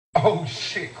Oh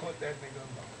shit, caught that nigga.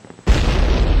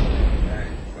 Hey,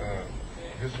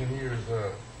 this one here is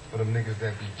for them niggas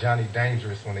that be Johnny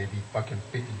Dangerous when they be fucking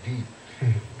 50 deep.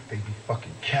 They be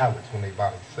fucking cowards when they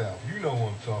by themselves. You know who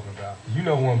I'm talking about. You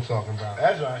know who I'm talking about.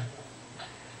 That's right.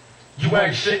 You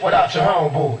ain't shit without your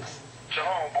homeboys. Your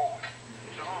homeboys.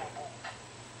 Your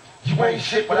homeboys. You ain't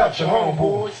shit without your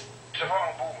homeboys. Your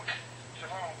homeboys. Your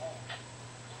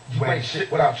homeboys. You ain't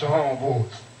shit without your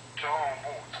homeboys. Your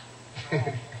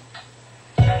homeboys.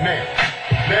 Man,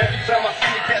 every time I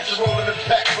see you catch a roll in the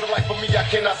pack, for the life of me, I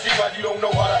cannot see why you don't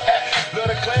know how to act. Love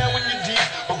the clan when you're deep,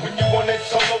 but when you on that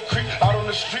solo creep, out on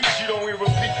the streets, you don't even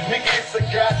repeat. Nigga, it's a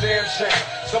goddamn shame.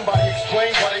 Somebody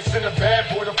explain why they send a bad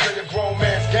boy to play a grown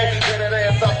man's game. Get that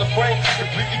ass out the frame,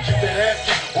 completely get that ass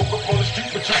kicked. Woke up on the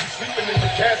street, but you be sleeping in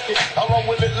the casket. How long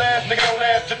will it last? Nigga, don't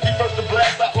ask, just be first to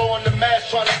blast. Outlaw on the mask,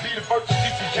 trying to be the first to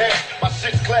see some cash. My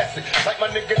shit's classic, like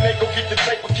my nigga Nate, go get the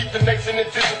tape, but keep the nation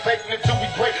anticipating until we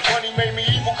break. Money made me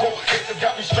evil, cold cases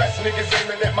got me stressed. Niggas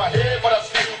aiming at my head, but I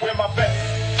still wear my vest.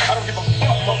 I don't give a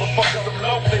fuck, motherfuckers, I'm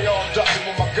low, they all ducking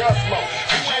with my gun smoke.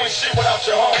 You ain't shit without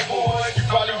your homeboys. You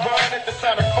probably run at the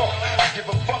sound of funk. I give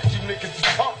a fuck, you niggas is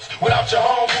punks. Without your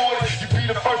homeboys, you be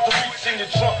the first to reach in your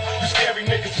trunk. You scary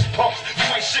niggas is punks. You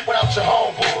ain't shit without your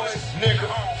homeboys, nigga.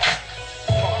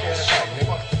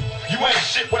 You ain't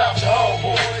shit without your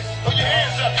homeboys. Throw your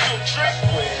hands up, you a trick.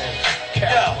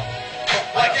 Yo,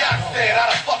 like I said, how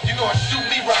the fuck you gonna shoot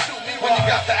me right? When you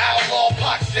got the outlaw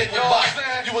pox in your box.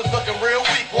 You was looking real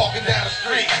weak walking down the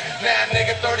street. Now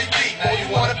nigga 30 deep, all you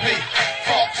wanna be.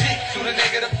 Talk cheap to the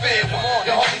nigga that fed one.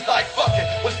 Your homies like fuck it,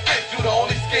 what's this? You the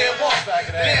only scared one.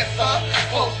 Damn son,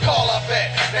 close call I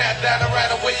bet. Now down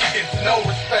around the way you get no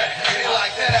respect. Ain't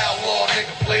like that outlaw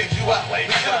nigga played you out. We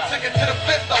could've took it to the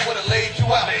fence, I would've laid you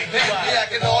out. Niggas be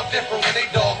acting all different when they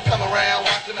dogs come around.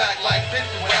 Watch them act like bitches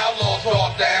when outlaws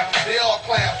dog down. They all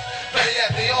clowns. Better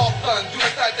yet, they all sons. You the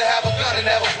type to have a gun and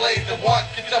never blaze at once.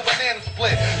 Get your banana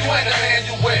split. You ain't a man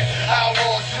you with.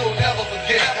 Outlaws you'll never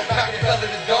forget. Acapella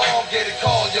the dog, get it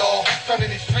called, y'all.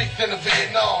 Turning these streets into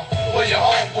Vietnam. Where your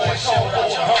homeboys,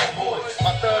 homeboys.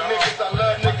 My thug niggas, I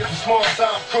love niggas. The small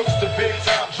time crooks, the big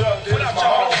time drug dealers, my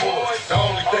homeboys. The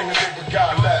only thing a nigga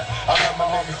got left. I love my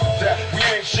niggas to death. We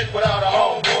ain't shit without our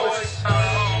homeboys.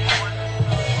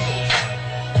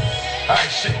 I ain't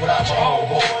shit without your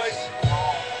homeboys.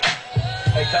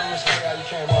 Hey, tell me the story how you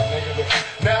came up, nigga.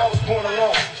 Now I was born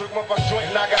alone, took my first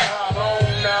joint and I got high alone.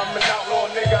 Now I'm an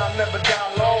outlaw, nigga, I'll never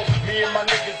die alone. Me and my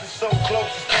niggas is so close,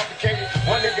 it's complicated.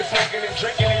 One nigga smoking and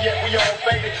drinking and yet we all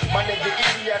faded. My nigga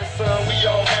Edie had a son, we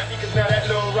all happy, cause now that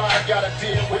little ride got a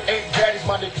deal with 8 daddies.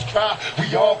 My niggas cry,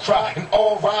 we all cry, and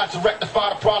all ride to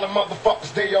rectify the problem.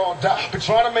 Motherfuckers, they all die. Been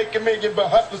trying to make a million, but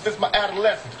hustling since my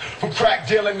adolescence. From crack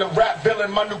dealing to rap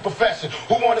villain, my new profession.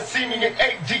 Who wanna see me in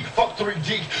 8D? Fuck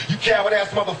 3D. You coward ass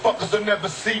motherfuckers will never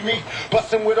see me.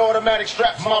 Bustin' with automatic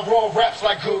straps, my raw raps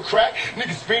like good crack.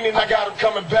 Niggas fiending, I got them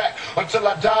coming back. Until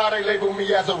I die, they label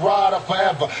me as a rider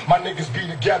forever. My niggas be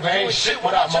together, ain't shit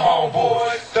without my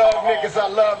homeboys. Thug niggas, I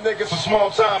love niggas. From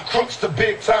small time crooks to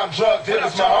big time drug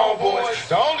dealers, my homeboys.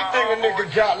 The only thing a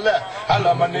nigga got left, I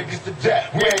love my niggas to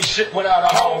death. We ain't shit without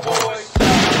our homeboys.